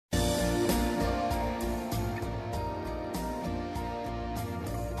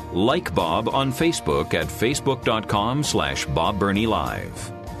Like Bob on Facebook at facebook.com/Bob Burney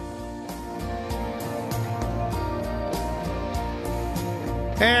Live.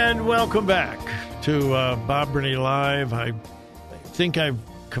 And welcome back to Bob Burney Live. I think I've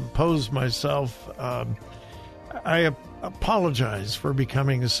composed myself. I apologize for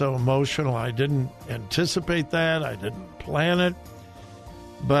becoming so emotional. I didn't anticipate that. I didn't plan it.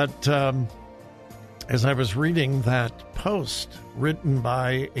 But as I was reading that post written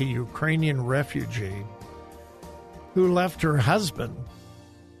by a Ukrainian refugee who left her husband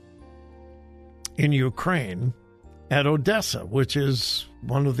in Ukraine at Odessa, which is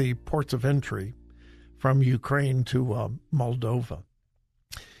one of the ports of entry from Ukraine to Moldova.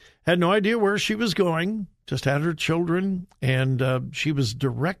 Had no idea where she was going, just had her children, and she was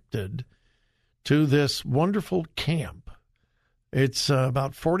directed to this wonderful camp. It's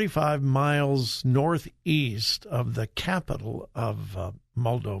about 45 miles northeast of the capital of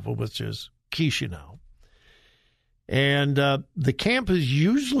Moldova, which is Chisinau. And the camp is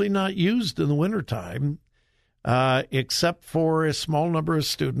usually not used in the wintertime, except for a small number of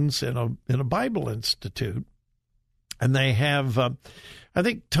students in a Bible institute. And they have, I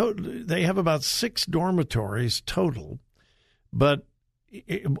think, they have about 6 dormitories total. But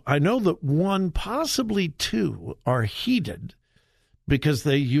I know that 1, possibly 2, are heated because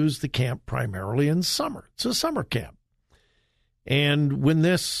they use the camp primarily in summer. It's a summer camp. And when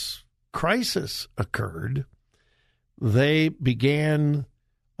this crisis occurred, they began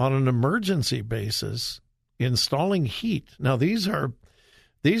on an emergency basis installing heat. Now, these are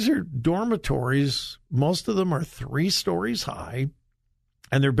dormitories. Most of them are 3 stories high,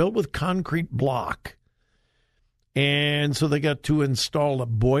 and they're built with concrete block. And so they got to install a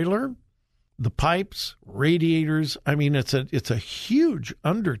boiler, the pipes, radiators. I mean, it's a huge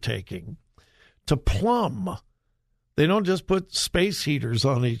undertaking to plumb. They don't just put space heaters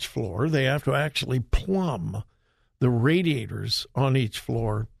on each floor. They have to actually plumb the radiators on each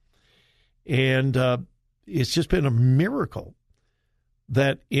floor. And it's just been a miracle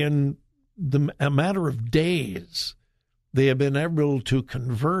that in a matter of days, they have been able to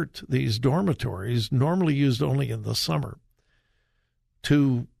convert these dormitories, normally used only in the summer,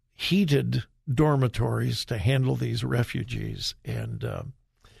 to heated dormitories to handle these refugees. And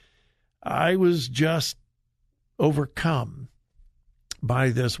I was just overcome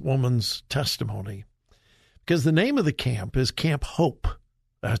by this woman's testimony, because the name of the camp is Camp Hope.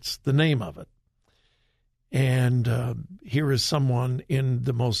 That's the name of it. And here is someone in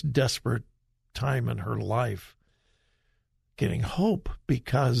the most desperate time in her life getting hope,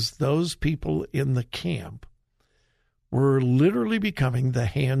 because those people in the camp were literally becoming the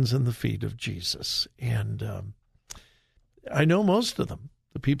hands and the feet of Jesus. And I know most of them,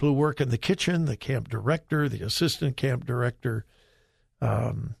 the people who work in the kitchen, the camp director, the assistant camp director.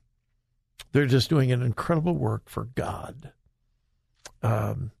 They're just doing an incredible work for God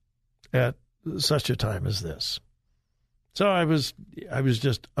at such a time as this. So I was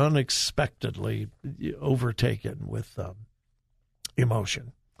just unexpectedly overtaken with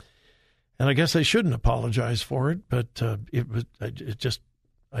emotion. And I guess I shouldn't apologize for it, but I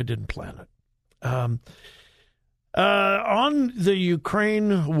didn't plan it. On the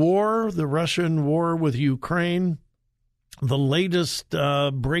Ukraine war, the Russian war with Ukraine, the latest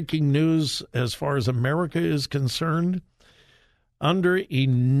breaking news as far as America is concerned, under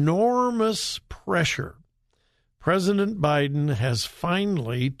enormous pressure, President Biden has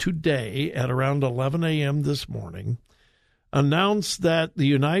finally today at around 11 a.m. this morning announced that the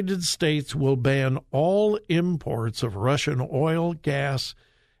United States will ban all imports of Russian oil, gas,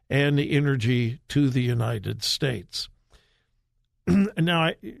 and energy to the United States.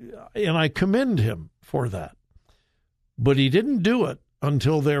 Now, I commend him for that. But he didn't do it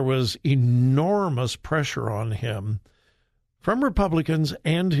until there was enormous pressure on him from Republicans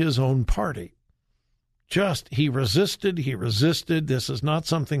and his own party. He resisted. This is not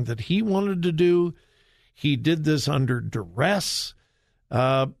something that he wanted to do. He did this under duress,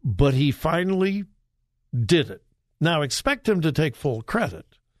 but he finally did it. Now, expect him to take full credit,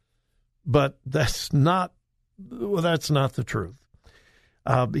 but that's not the truth.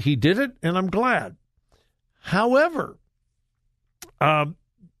 He did it, and I'm glad. However, and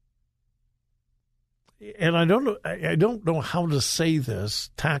I don't know how to say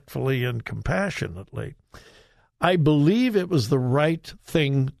this tactfully and compassionately. I believe it was the right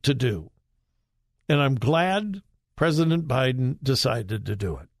thing to do. And I'm glad President Biden decided to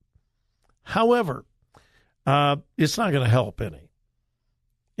do it. However, it's not going to help any.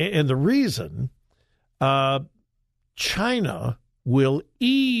 And the reason, China will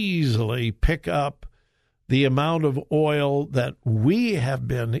easily pick up the amount of oil that we have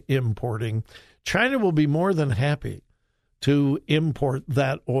been importing, China will be more than happy to import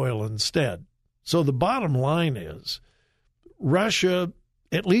that oil instead. So the bottom line is Russia,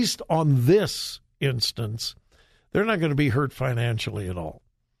 at least on this instance, they're not going to be hurt financially at all.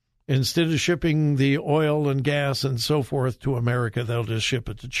 Instead of shipping the oil and gas and so forth to America, they'll just ship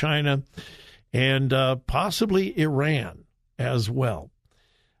it to China and possibly Iran as well.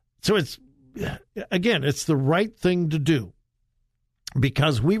 So it's the right thing to do,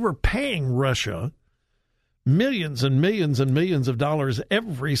 because we were paying Russia millions and millions and millions of dollars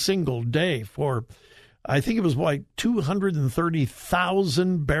every single day for, I think it was like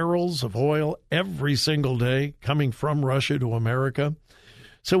 230,000 barrels of oil every single day coming from Russia to America.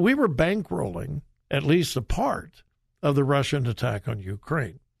 So we were bankrolling at least a part of the Russian attack on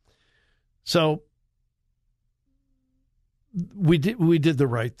Ukraine. So we did the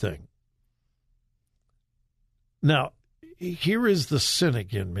right thing. Now, here is the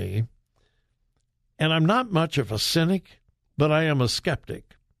cynic in me, and I'm not much of a cynic, but I am a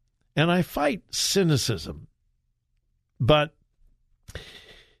skeptic, and I fight cynicism. But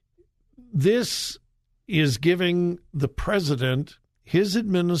this is giving the president, his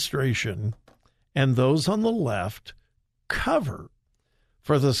administration, and those on the left cover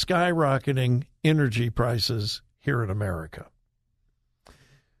for the skyrocketing energy prices here in America.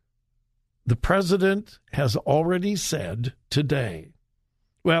 The president has already said today,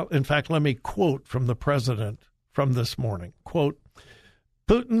 well, in fact, let me quote from the president from this morning, quote,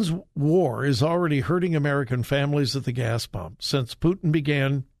 Putin's war is already hurting American families at the gas pump since Putin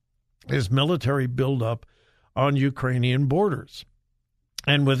began his military buildup on Ukrainian borders.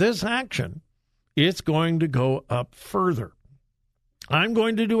 And with this action, it's going to go up further. I'm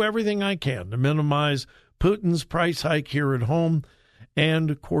going to do everything I can to minimize Putin's price hike here at home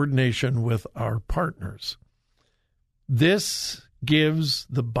and coordination with our partners. This gives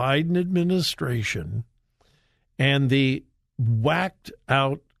the Biden administration and the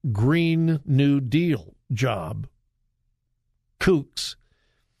whacked-out Green New Deal job kooks,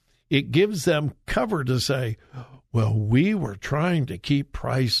 it gives them cover to say, well, we were trying to keep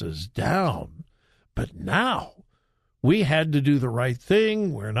prices down, but now we had to do the right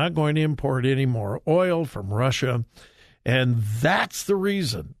thing. We're not going to import any more oil from Russia. And that's the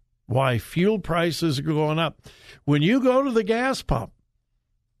reason why fuel prices are going up. When you go to the gas pump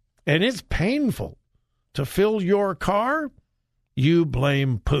and it's painful to fill your car, you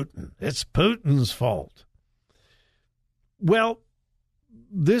blame Putin. It's Putin's fault. Well,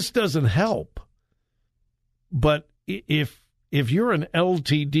 this doesn't help. But if you're an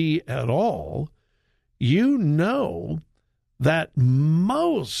LTD at all, you know that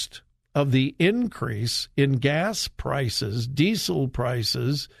most of the increase in gas prices, diesel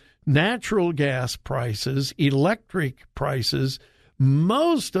prices, natural gas prices, electric prices,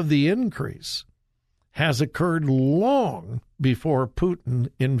 most of the increase has occurred long before Putin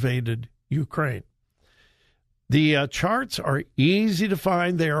invaded Ukraine. The charts are easy to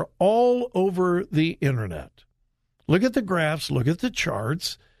find. They are all over the internet. Look at the graphs, look at the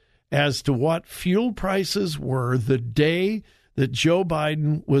charts as to what fuel prices were the day that Joe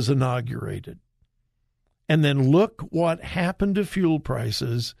Biden was inaugurated. And then look what happened to fuel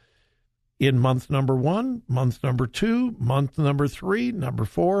prices in month number 1, month number 2, month number 3, number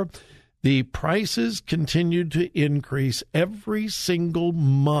 4. The prices continued to increase every single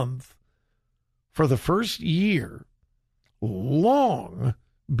month for the first year, long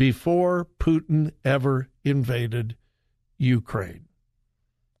before Putin ever invaded Ukraine.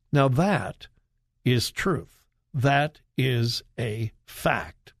 Now that is truth. That is a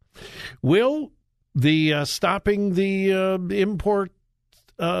fact. Will the stopping the import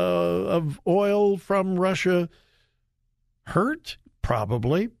of oil from Russia hurt?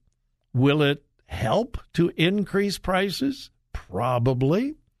 Probably. Will it help to increase prices?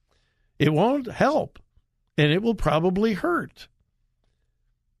 Probably. It won't help, and it will probably hurt.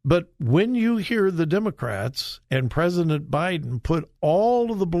 But when you hear the Democrats and President Biden put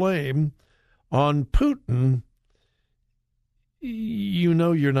all of the blame on Putin, you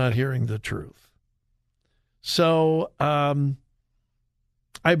know you're not hearing the truth. So I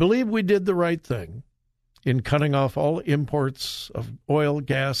believe we did the right thing in cutting off all imports of oil,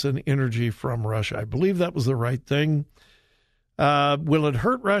 gas, and energy from Russia. I believe that was the right thing. Will it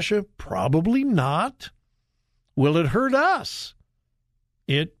hurt Russia? Probably not. Will it hurt us?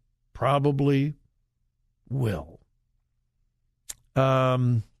 It probably will.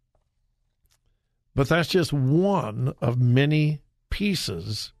 But that's just one of many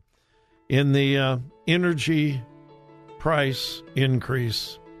pieces in the energy price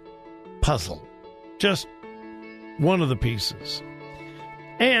increase puzzle. Just one of the pieces.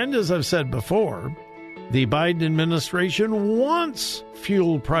 And as I've said before, the Biden administration wants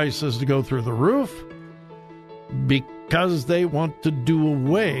fuel prices to go through the roof because they want to do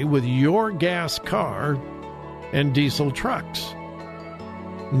away with your gas car and diesel trucks.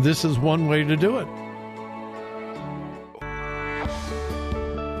 This is one way to do it.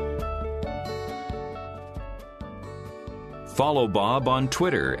 Follow Bob on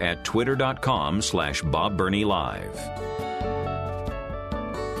Twitter at twitter.com/BobBernieLive.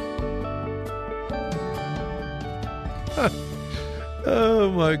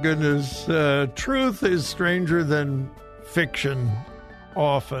 Oh, my goodness. Truth is stranger than fiction,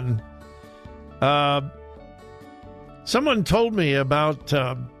 often. Someone told me about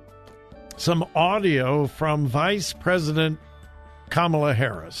some audio from Vice President Kamela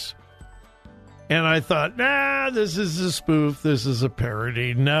Harris. And I thought, this is a spoof. This is a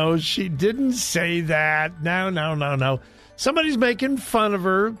parody. No, she didn't say that. No. Somebody's making fun of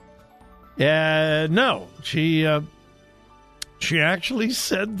her. No, she actually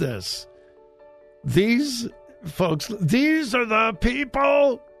said this. These folks, these are the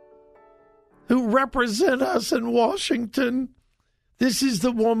people who represent us in Washington. This is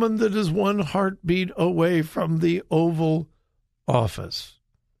the woman that is one heartbeat away from the Oval Office.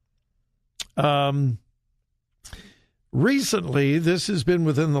 Recently, this has been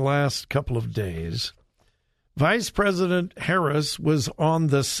within the last couple of days, Vice President Harris was on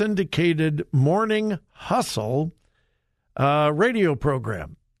the syndicated Morning Hustle radio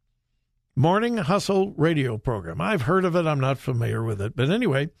program. Morning Hustle radio program. I've heard of it. I'm not familiar with it. But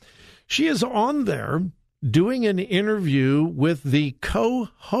anyway, she is on there doing an interview with the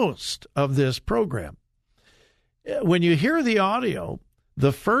co-host of this program. When you hear the audio,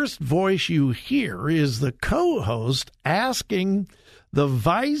 the first voice you hear is the co-host asking the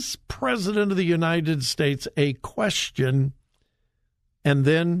Vice President of the United States a question and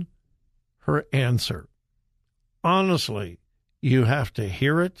then her answer. Honestly, you have to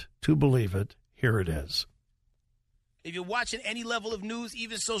hear it to believe it. Here it is. If you're watching any level of news,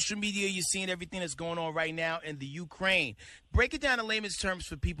 even social media, you're seeing everything that's going on right now in the Ukraine. Break it down in layman's terms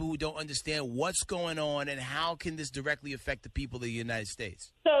for people who don't understand what's going on and how can this directly affect the people of the United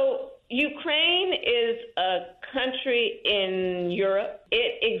States. So Ukraine is a country in Europe.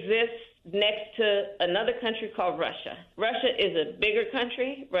 It exists next to another country called Russia. Russia is a bigger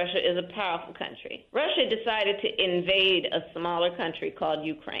country. Russia is a powerful country. Russia decided to invade a smaller country called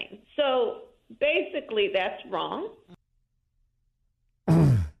Ukraine. So basically, that's wrong.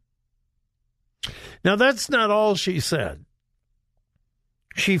 Now, that's not all she said.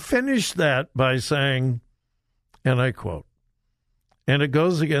 She finished that by saying, and I quote, "And it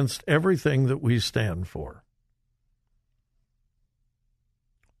goes against everything that we stand for."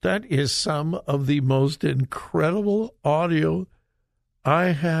 That is some of the most incredible audio I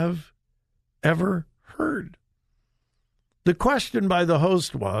have ever heard. The question by the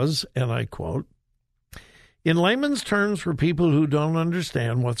host was, and I quote, "In layman's terms for people who don't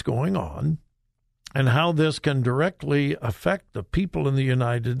understand what's going on and how this can directly affect the people in the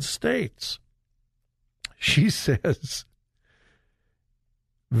United States," she says,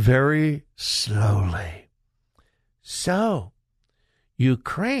 very slowly, "So,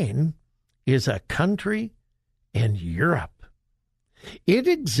 Ukraine is a country in Europe. It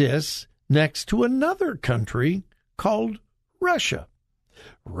exists next to another country called Russia.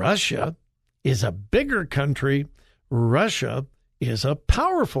 Russia is a bigger country. Russia is a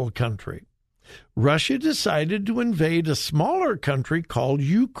powerful country. Russia decided to invade a smaller country called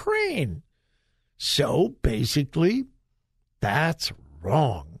Ukraine. So basically, that's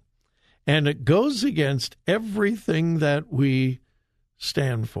wrong. And it goes against everything that we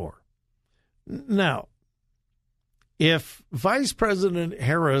stand for." Now, if Vice President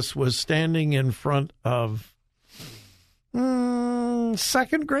Harris was standing in front of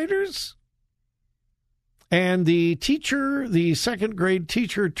second graders, and the second grade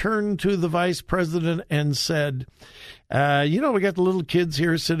teacher turned to the vice president and said, we got the little kids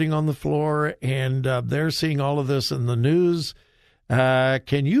here sitting on the floor, and they're seeing all of this in the news.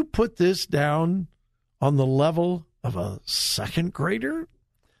 Can you put this down on the level of a second grader?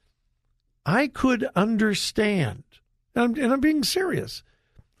 I could understand, and I'm being serious,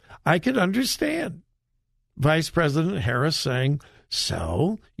 I could understand Vice President Harris saying,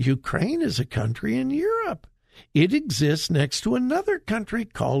 "So, Ukraine is a country in Europe. It exists next to another country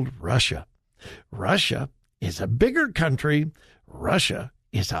called Russia. Russia is a bigger country. Russia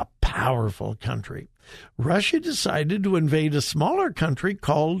is a powerful country. Russia decided to invade a smaller country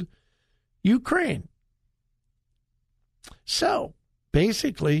called Ukraine. So,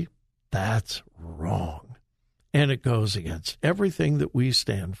 basically, that's wrong. and it goes against everything that we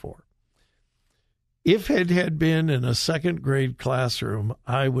stand for. If it had been in a second grade classroom,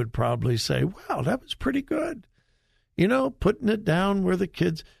 I would probably say, wow, that was pretty good. You know, putting it down where the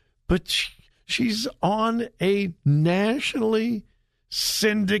kids, but she's on a nationally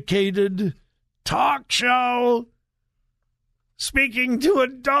syndicated talk show speaking to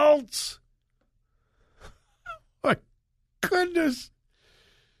adults. My goodness.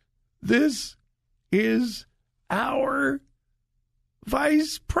 This is our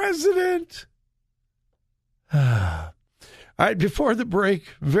vice president. All right, before the break,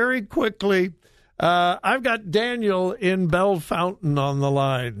 very quickly, I've got Daniel in Bell Fountain on the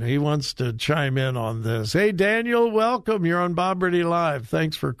line. He wants to chime in on this. Hey, Daniel, welcome. You're on Bob Burney Live.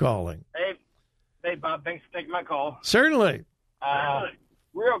 Thanks for calling. Hey, Bob. Thanks for taking my call. Certainly.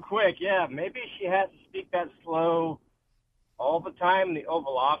 Real quick, maybe she has to speak that slow all the time in the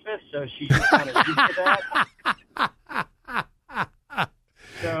Oval Office, so she's just kind of used to that.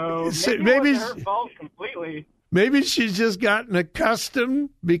 So maybe it wasn't her fault completely. Maybe she's just gotten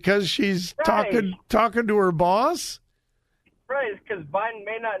accustomed because she's talking to her boss. Right, because Biden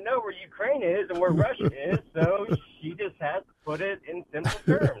may not know where Ukraine is and where Russia is, so she just has to put it in simple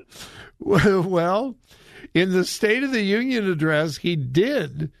terms. Well, in the State of the Union address, he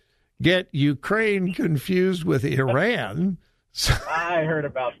did get Ukraine confused with Iran. I heard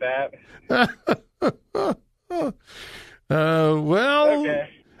about that. Okay.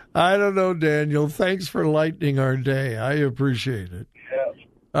 I don't know, Daniel. Thanks for lightening our day. I appreciate it. Yeah.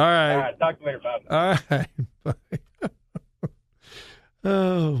 All right. All right. Talk to you later, Bob. All right. Bye.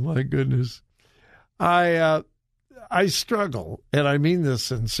 Oh, my goodness. I struggle, and I mean this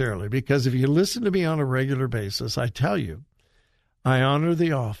sincerely, because if you listen to me on a regular basis, I tell you, I honor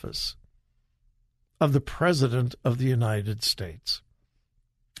the office of the President of the United States.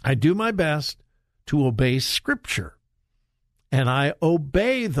 I do my best to obey Scripture, and I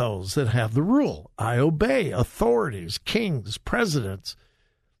obey those that have the rule. I obey authorities, kings, presidents,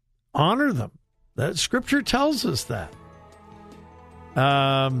 honor them. That Scripture tells us that.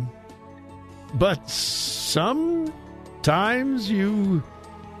 But sometimes you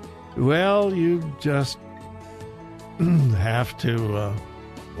just have to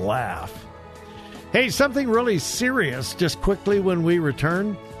laugh. Hey, something really serious just quickly when we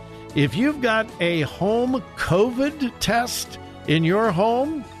return. If you've got a home COVID test in your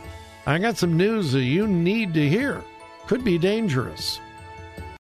home, I got some news that you need to hear. Could be dangerous.